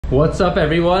What's up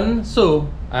everyone? So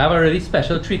I have a really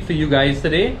special treat for you guys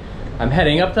today. I'm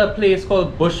heading up to a place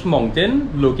called Bush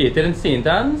Mountain located in St.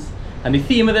 Anne's, and the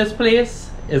theme of this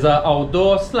place is an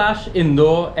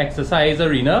outdoor/indoor exercise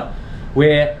arena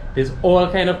where there's all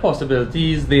kind of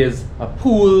possibilities. There's a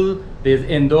pool, there's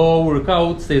indoor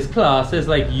workouts, there's classes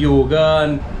like yoga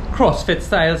and CrossFit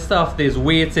style stuff, there's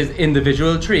weights, there's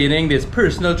individual training, there's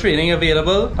personal training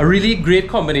available. A really great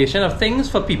combination of things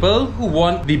for people who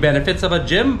want the benefits of a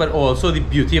gym but also the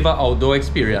beauty of an outdoor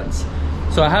experience.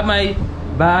 So I have my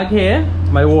bag here,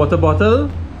 my water bottle.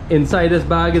 Inside this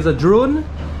bag is a drone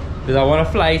because I want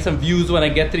to fly some views when I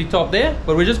get to the top there.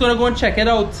 But we're just going to go and check it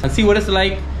out and see what it's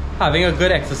like having a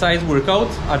good exercise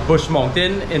workout at Bush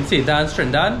Mountain in St. Anne's,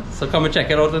 Trinidad. So come and check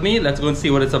it out with me. Let's go and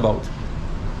see what it's about.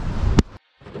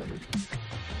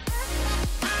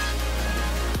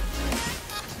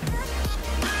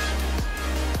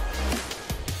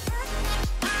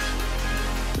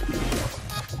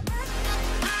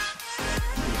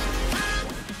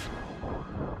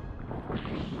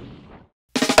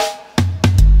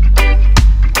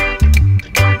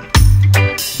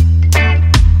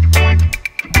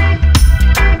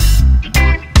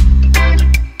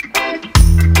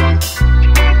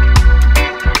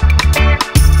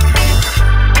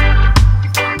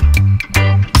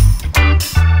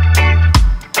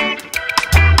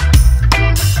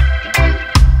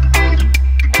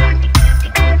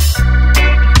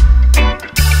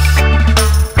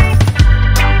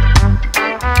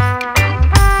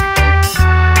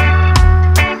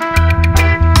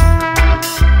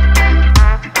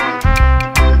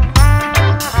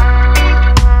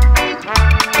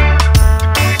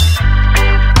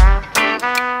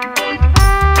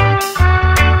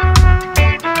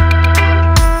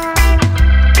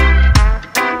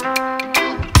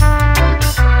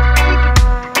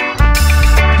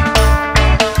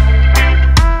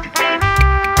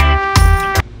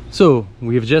 So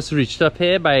we've just reached up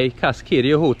here by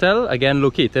Cascadia Hotel, again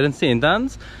located in St.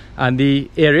 Anne's, and the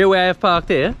area where I've parked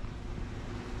here,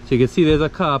 so you can see there's a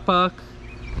car park,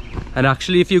 and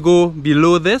actually if you go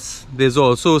below this there's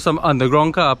also some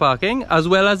underground car parking, as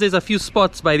well as there's a few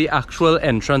spots by the actual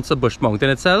entrance of Bush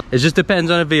Mountain itself. It just depends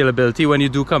on availability when you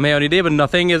do come here on the day, but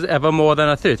nothing is ever more than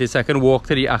a 30-second walk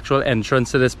to the actual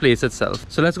entrance to this place itself.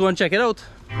 So let's go and check it out.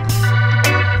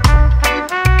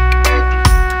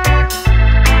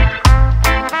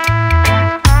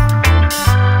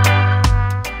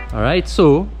 Alright,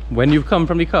 so when you come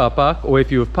from the car park, or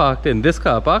if you've parked in this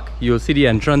car park, you'll see the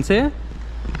entrance here.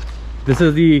 This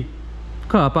is the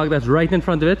car park that's right in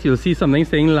front of it. You'll see something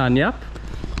saying Lanyap.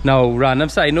 Now, random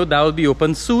side note, that will be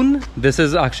open soon. This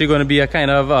is actually going to be a kind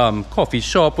of coffee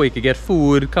shop where you can get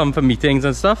food, come for meetings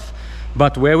and stuff.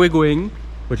 But where we're going,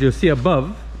 what you'll see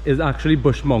above, is actually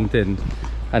Bush Mountain.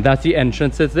 And that's the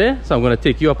entrance that's there. So I'm going to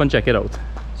take you up and check it out.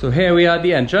 So here we are at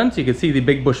the entrance. You can see the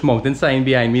big Bush Mountain sign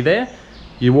behind me there.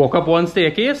 You walk up one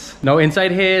staircase. Now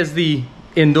inside here is the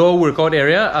indoor workout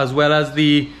area, as well as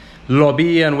the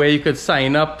lobby and where you could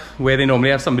sign up, where they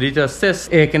normally have somebody to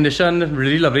assist. Air conditioned,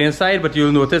 really lovely inside, but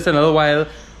you'll notice in a little while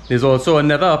there's also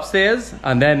another upstairs.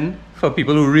 And then for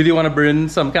people who really want to burn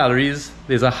some calories,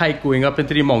 there's a hike going up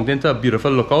into the mountain to a beautiful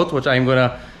lookout, which I'm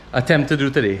gonna attempt to do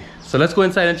today. So let's go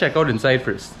inside and check out inside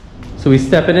first. So we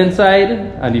step inside,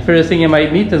 and the first thing you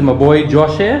might meet is my boy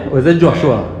Josh here. Or is it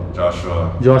Joshua?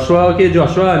 Joshua, okay,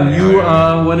 Joshua, and you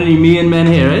are one of the main men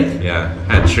here, right? Yeah,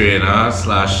 head trainer /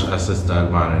 assistant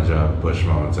manager, Bush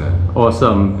Mountain.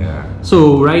 Awesome. Yeah.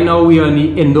 So right now we are in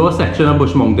the indoor section of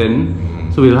Bush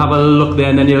Mountain. So we'll have a look there,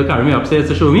 and then you'll carry me upstairs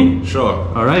to show me? Sure.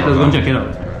 Alright, let's go and check it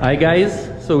out. Alright guys,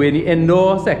 so we're in the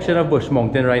indoor section of Bush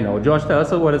Mountain right now. Josh, tell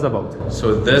us what it's about.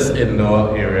 So this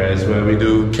indoor area is where we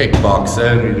do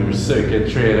kickboxing, we do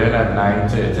circuit training at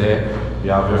 9:30. You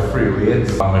have your free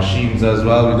weights, machines as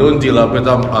well. We don't deal up with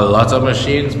a lot of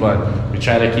machines, but we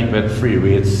try to keep it free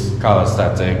weights,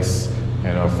 calisthenics,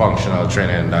 you know, functional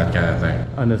training, that kind of thing.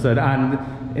 Understood. And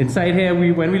inside here,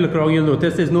 when we look around, you'll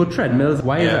notice there's no treadmills.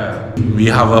 Why is that? We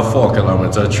have a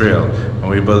 4-kilometer trail, and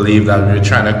we believe that we're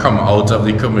trying to come out of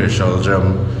the commercial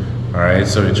gym. Alright,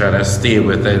 so we're trying to stay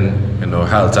within, you know,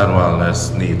 health and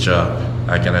wellness, nature,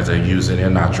 that kind of thing, using your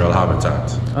natural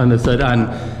habitat. Understood. And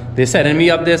they're sending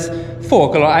me up this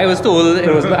 4 kilometers. I was told it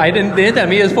was, they didn't tell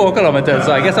me it was 4 kilometers,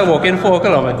 so I guess I walk in 4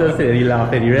 kilometers. He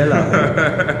laughing, he really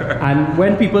laughing. And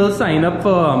when people sign up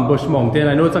for Bush Mountain,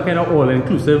 I know it's a kind of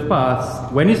all-inclusive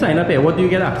pass. When you sign up here, what do you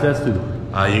get access to?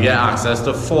 You get access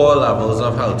to 4 levels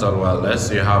of health and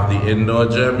wellness. You have the indoor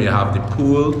gym, you have the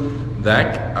pool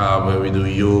deck, where we do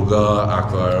yoga,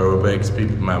 aqua aerobics.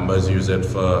 People, members use it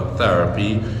for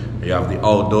therapy. You have the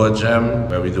outdoor gym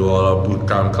where we do all our boot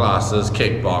camp classes,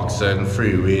 kickboxing,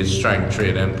 free weights, strength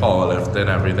training, powerlifting,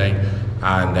 everything.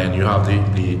 And then you have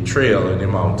the trail in the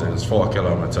mountains, 4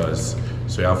 kilometers.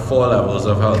 So you have 4 levels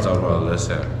of health and wellness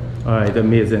here. Alright,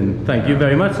 amazing. Thank you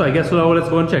very much. So I guess now let's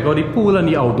go and check out the pool and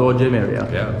the outdoor gym area.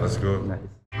 Yeah, let's go. Nice.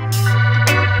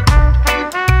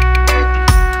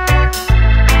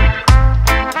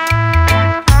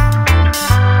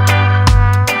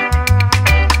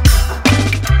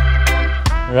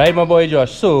 Right, my boy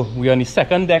Josh, so we're on the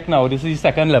second deck now. This is the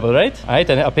second level, right? Alright,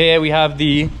 and up here we have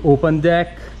the open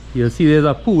deck. You'll see there's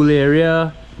a pool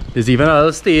area. There's even a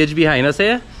little stage behind us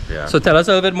here. Yeah. So tell us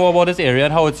a little bit more about this area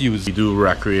and how it's used. We do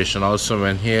recreational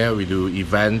swimming here, we do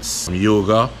events,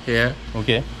 yoga here.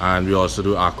 Okay. And we also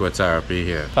do aqua therapy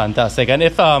here. Fantastic. And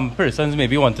if persons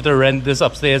maybe wanted to rent this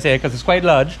upstairs here, because it's quite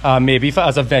large, maybe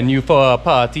as a venue for a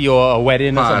party or a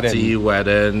wedding or something. Party,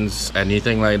 weddings,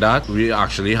 anything like that. We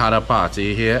actually had a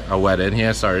party here, a wedding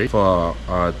here, sorry, for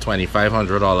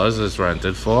 $2,500 is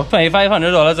rented for.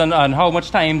 $2,500, and how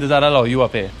much time does that allow you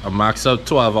up here? A max of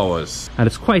 12 hours. And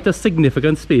it's quite a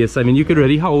significant space. I mean, you could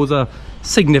really house a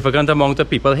significant amount of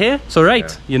people here. So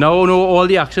right, you now know all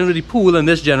the action with the pool in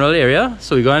this general area.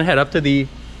 So we're going to head up to the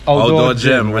outdoor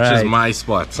gym, which is my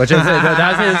spot. Which is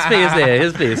that's his space there,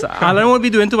 his place. Alan won't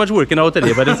be doing too much working out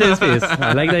today, but it's his space.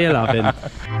 I like that you're laughing.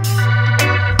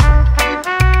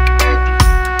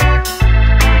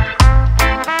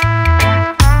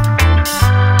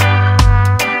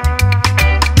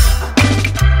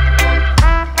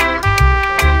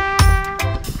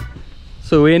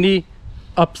 So we're in the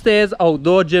upstairs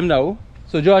outdoor gym now.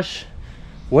 So Josh,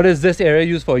 what is this area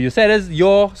used for? You said it's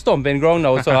your stomping ground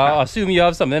now, so I assume you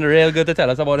have something real good to tell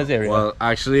us about this area. Well,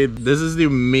 actually, this is the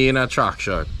main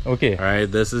attraction. Okay. Right,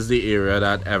 this is the area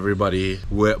that everybody,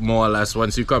 more or less,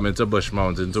 once you come into Bush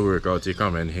Mountain to work out, you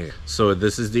come in here. So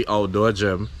this is the outdoor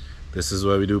gym. This is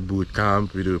where we do boot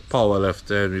camp, we do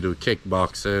powerlifting, we do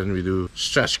kickboxing, we do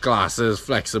stretch classes,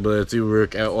 flexibility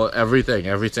work,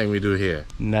 everything we do here.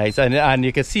 Nice. And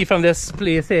you can see from this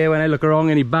place here, when I look around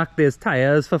in the back, there's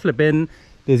tires for flipping.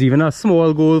 There's even a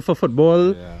small goal for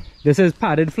football. Yeah. This is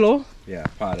padded floor. Yeah,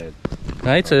 padded.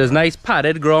 Right, so there's nice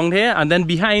padded ground here. And then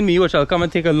behind me, which I'll come and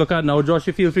take a look at now, Josh,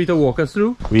 you feel free to walk us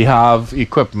through. We have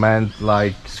equipment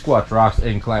like squat racks,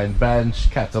 incline bench,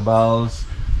 kettlebells,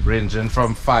 ranging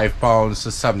from 5 pounds to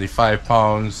 75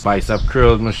 pounds, bicep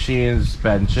curl machines,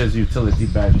 benches, utility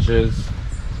benches,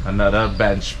 another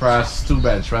bench press, 2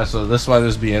 bench press. So this one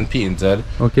is being painted.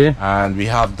 Okay. And we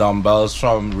have dumbbells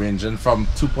ranging from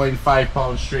 2.5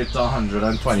 pounds straight to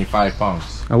 125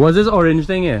 pounds. And what's this orange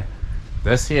thing here?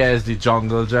 This here is the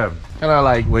jungle gym. Kind of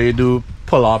like where you do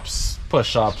pull-ups,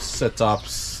 push-ups,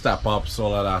 sit-ups, step-ups,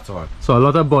 all of that one. So a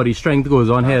lot of body strength goes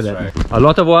on here then. Right. A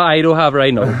lot of what I don't have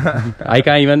right now. I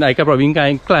probably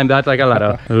can't climb that like a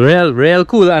ladder. Real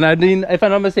cool. And I mean, if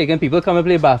I'm not mistaken, people come and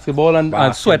play basketball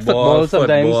and sweat football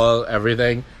sometimes. Football,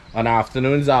 everything. On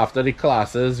afternoons after the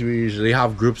classes, we usually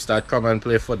have groups that come and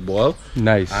play football.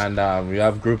 Nice. And we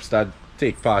have groups that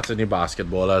take part in the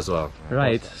basketball as well.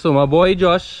 Right, so my boy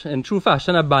Josh, in true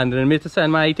fashion, abandoning me to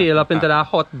send my tail up into that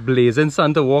hot blazing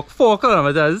sun to walk 4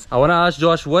 kilometers. I want to ask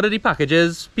Josh, what are the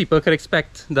packages people could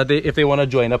expect that if they want to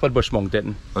join up at Bush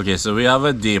Mountain? Okay, so we have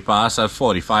a day pass at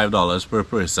 $45 per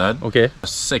person. Okay.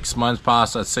 6 month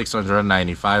pass at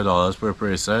 $695 per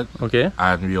person. Okay.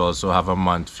 And we also have a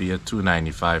month fee at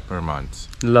 $295 per month.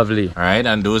 Lovely. All right,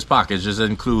 and those packages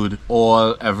include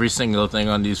every single thing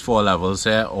on these 4 levels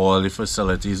here, all the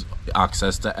facilities,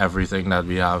 access to everything that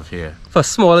we have here. For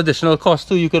small additional cost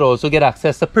too, you could also get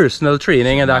access to personal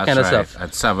training and that kind of stuff.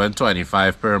 At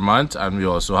 $725 per month, and we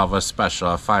also have a special,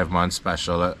 a 5-month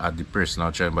special at the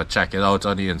personal training. But check it out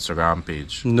on the Instagram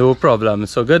page. No problem.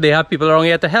 So good, they have people around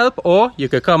here to help, or you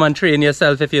could come and train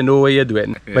yourself if you know what you're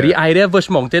doing. Yeah. But the idea of Bush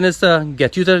Mountain is to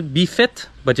get you to be fit,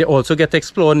 but you also get to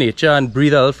explore nature and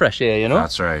breathe a little fresh air, you know?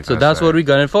 That's right. So that's what we're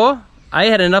going for. I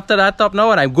heading up to that top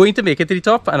now, and I'm going to make it to the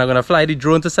top, and I'm going to fly the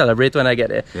drone to celebrate when I get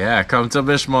there. Yeah, come to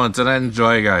Bush Mountain and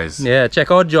enjoy, guys. Yeah,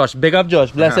 check out Josh. Big up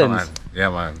Josh. Blessings. Yeah,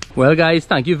 man. Well, guys,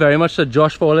 thank you very much to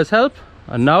Josh for all his help.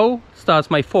 And now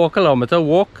starts my 4-kilometer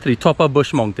walk to the top of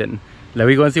Bush Mountain. Let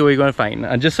me go and see what you're going to find.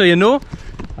 And just so you know,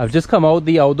 I've just come out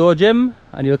the outdoor gym,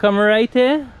 and you'll come right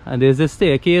here, and there's this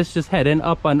staircase just heading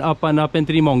up and up and up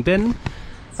into the mountain.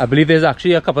 I believe there's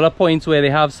actually a couple of points where they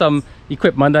have some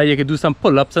equipment that you can do some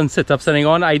pull-ups and sit-ups and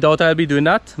on. I doubt I'll be doing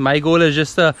that. My goal is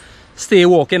just to stay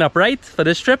walking upright for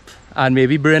this trip and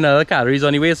maybe burn other calories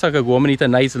on the way so I could go home and eat a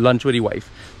nice lunch with the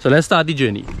wife. So let's start the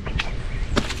journey.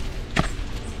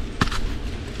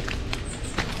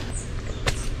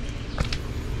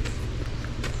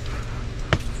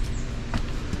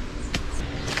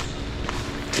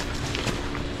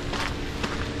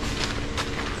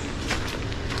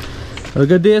 Well,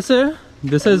 good day, sir.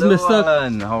 This is Hello, Mr.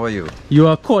 Alan. How are you? You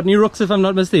are Courtney Rooks, if I'm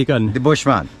not mistaken. The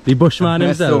Bushman. The Bushman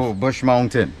himself. So, Bush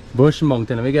Mountain. Bush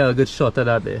Mountain. Let me get a good shot of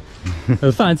that there.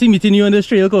 Well, fancy meeting you on this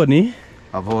trail, Courtney.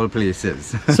 Of all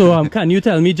places. So, can you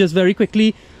tell me just very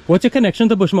quickly, what's your connection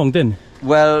to Bush Mountain?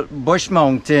 Well, Bush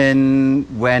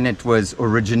Mountain, when it was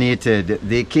originated,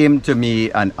 they came to me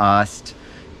and asked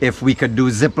if we could do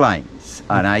zip lines.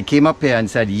 And I came up here and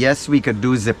said, yes, we could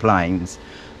do zip lines.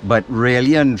 But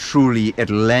really and truly, it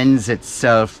lends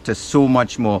itself to so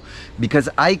much more. Because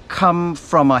I come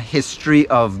from a history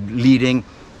of leading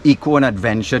eco and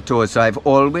adventure tours. So I've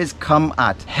always come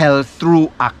at health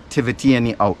through activity in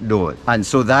the outdoors. And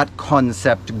so that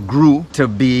concept grew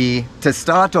to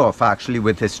start off actually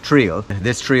with this trail.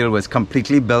 This trail was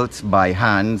completely built by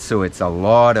hand. So it's a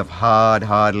lot of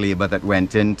hard labor that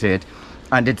went into it.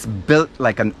 And it's built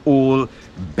like an old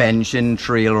benching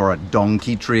trail or a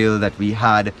donkey trail that we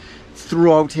had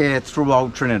throughout here,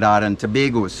 throughout Trinidad and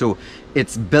Tobago. So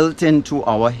it's built into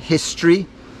our history,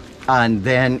 and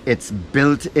then it's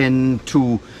built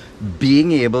into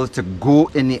being able to go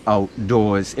in the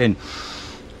outdoors in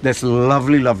this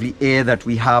lovely air that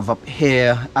we have up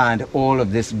here and all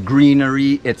of this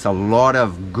greenery. It's a lot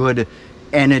of good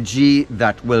energy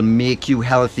that will make you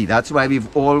healthy. That's why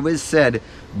we've always said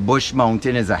Bush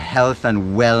Mountain is a health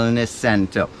and wellness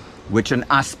center, which an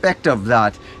aspect of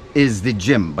that is the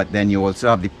gym, but then you also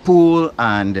have the pool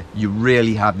and you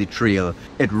really have the trail.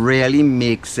 It really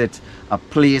makes it a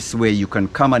place where you can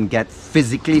come and get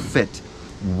physically fit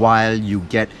while you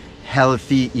get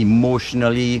healthy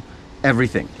emotionally,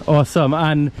 everything. Awesome.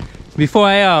 And before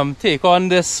I take on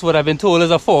this, what I've been told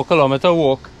is a 4-kilometer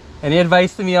walk, any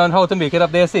advice to me on how to make it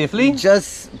up there safely?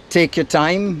 Just take your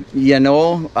time, you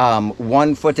know,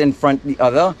 one foot in front of the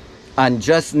other, and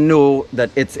just know that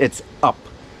it's up.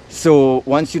 So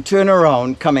once you turn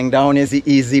around, coming down is the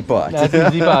easy part. That's the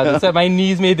easy part. So my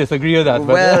knees may disagree with that.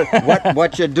 Well,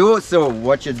 what you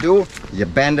do, you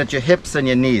bend at your hips and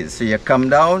your knees. So you come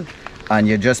down and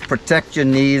you just protect your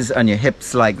knees and your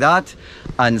hips like that,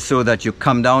 and so that you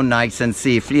come down nice and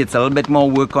safely. It's a little bit more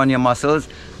work on your muscles,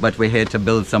 but we're here to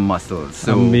build some muscles.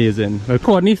 So amazing. Well,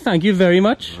 Courtney, thank you very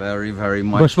much. Very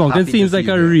much. Bush Mountain seems like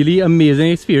a really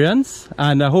amazing experience,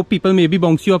 and I hope people maybe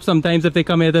bounce you up sometimes if they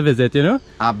come here to visit, you know?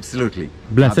 Absolutely.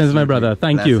 Blessings, Absolutely. my brother.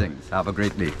 Thank you. Have a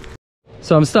great day.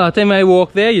 So I'm starting my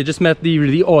walk there. You just met the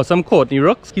really awesome Courtney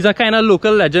Rooks. He's a kind of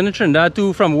local legend in Trinidad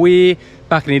too, from way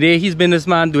back in the day. He's been this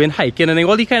man doing hiking and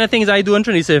all the kind of things I do on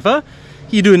Trini Surfer.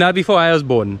 He doing that before I was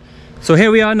born. So here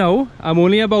we are now. I'm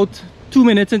only about 2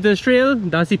 minutes into this trail.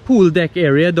 That's the pool deck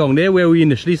area down there where we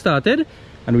initially started,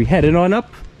 and we're heading on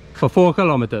up for 4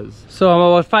 kilometers. So I'm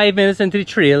about 5 minutes into the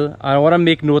trail, and I want to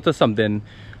make note of something.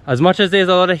 As much as there's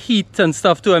a lot of heat and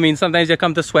stuff too, I mean, sometimes you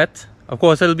come to sweat. Of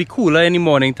course, it'll be cooler in the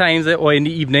morning times or in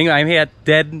the evening. I'm here at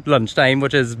dead lunchtime,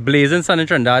 which is blazing sun in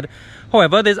Trinidad.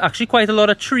 However, there's actually quite a lot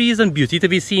of trees and beauty to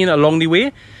be seen along the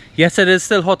way. Yes, it is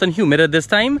still hot and humid at this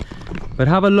time, but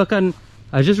have a look, and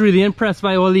I was just really impressed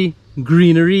by all the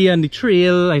greenery and the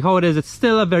trail, like how it is. It's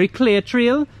still a very clear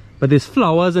trail, but there's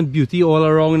flowers and beauty all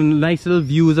around and nice little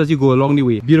views as you go along the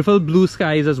way. Beautiful blue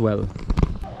skies as well.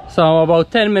 So I'm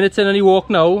about 10 minutes in on the walk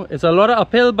now. It's a lot of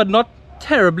uphill, but not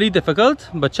terribly difficult,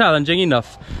 but challenging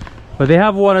enough. But they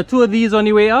have 1 or 2 of these on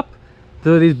the way up.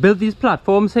 So they built these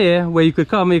platforms here where you could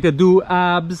come, you could do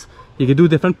abs, you could do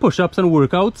different push-ups and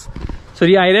workouts. So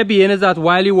the idea being is that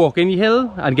while you're walking the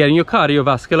hill and getting your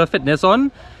cardiovascular fitness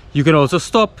on, you can also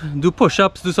stop, do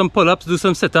push-ups, do some pull-ups, do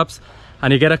some sit-ups,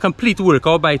 and you get a complete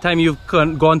workout by the time you've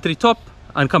gone to the top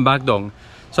and come back down.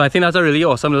 So I think that's a really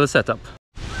awesome little setup.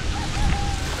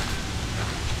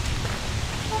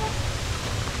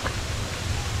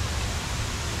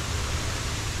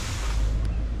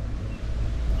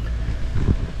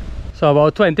 So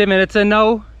about 20 minutes in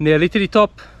now, nearly to the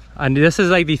top, and this is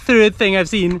like the 3rd thing I've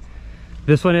seen.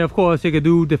 This one here, of course, you could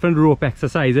do different rope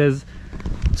exercises.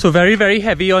 So very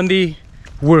heavy on the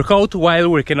workout while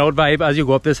working out vibe as you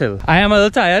go up this hill. I am a little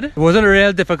tired. It wasn't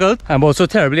real difficult. I'm also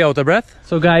terribly out of breath.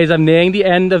 So guys, I'm nearing the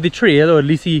end of the trail, or at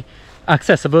least the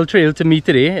accessible trail to me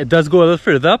today. It does go a little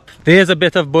further up. There's a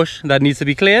bit of bush that needs to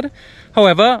be cleared.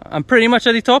 However, I'm pretty much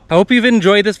at the top. I hope you've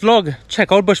enjoyed this vlog.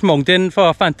 Check out Bush Mountain for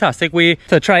a fantastic way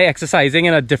to try exercising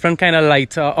in a different kind of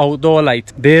light, outdoor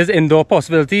light. There's indoor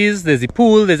possibilities, there's the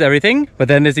pool, there's everything, but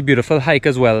then there's the beautiful hike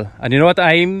as well. And you know what?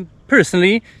 I'm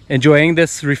personally enjoying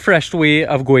this refreshed way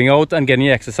of going out and getting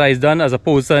your exercise done, as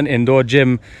opposed to an indoor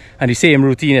gym and the same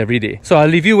routine every day. So I'll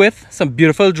leave you with some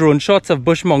beautiful drone shots of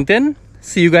Bush Mountain.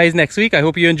 See you guys next week. I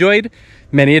hope you enjoyed.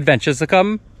 Many adventures to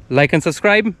come. Like and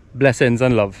subscribe. Blessings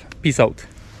and love. Peace out.